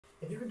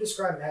If you could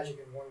describe magic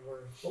in one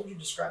word, what would you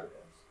describe it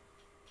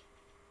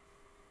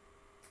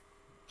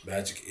as?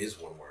 Magic is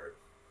one word.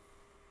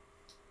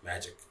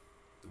 Magic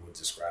would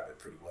describe it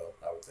pretty well,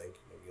 I would think.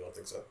 Maybe you don't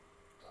think so?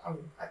 I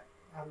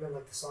meant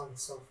like the song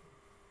itself.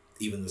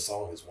 Even the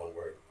song is one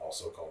word,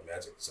 also called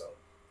Magic. So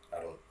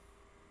I don't.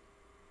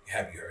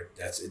 Have you heard?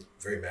 That's it.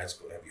 Very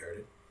magical. Have you heard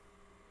it?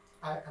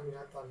 I mean,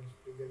 I thought it was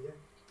pretty good.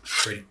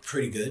 Yeah.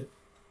 Pretty good.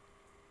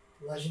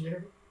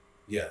 Legendary.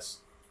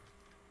 Yes.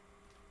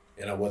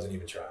 And I wasn't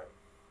even trying,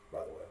 by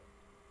the way.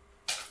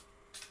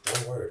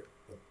 One word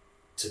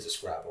to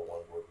describe a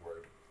one-word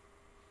word.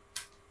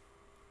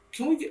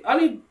 Can we get? I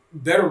need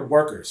better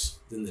workers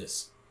than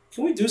this.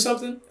 Can we do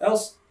something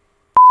else?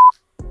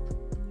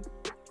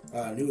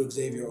 New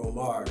Xavier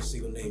Omar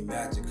single named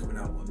Magic coming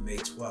out on May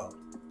 12th.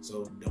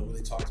 So don't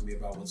really talk to me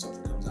about when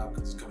something comes out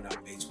because it's coming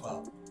out May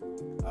 12th.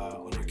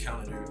 On your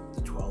calendar,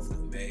 the 12th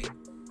of May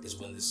is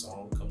when this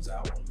song comes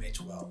out on May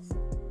 12th.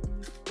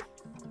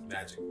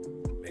 Magic,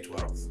 May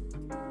 12th.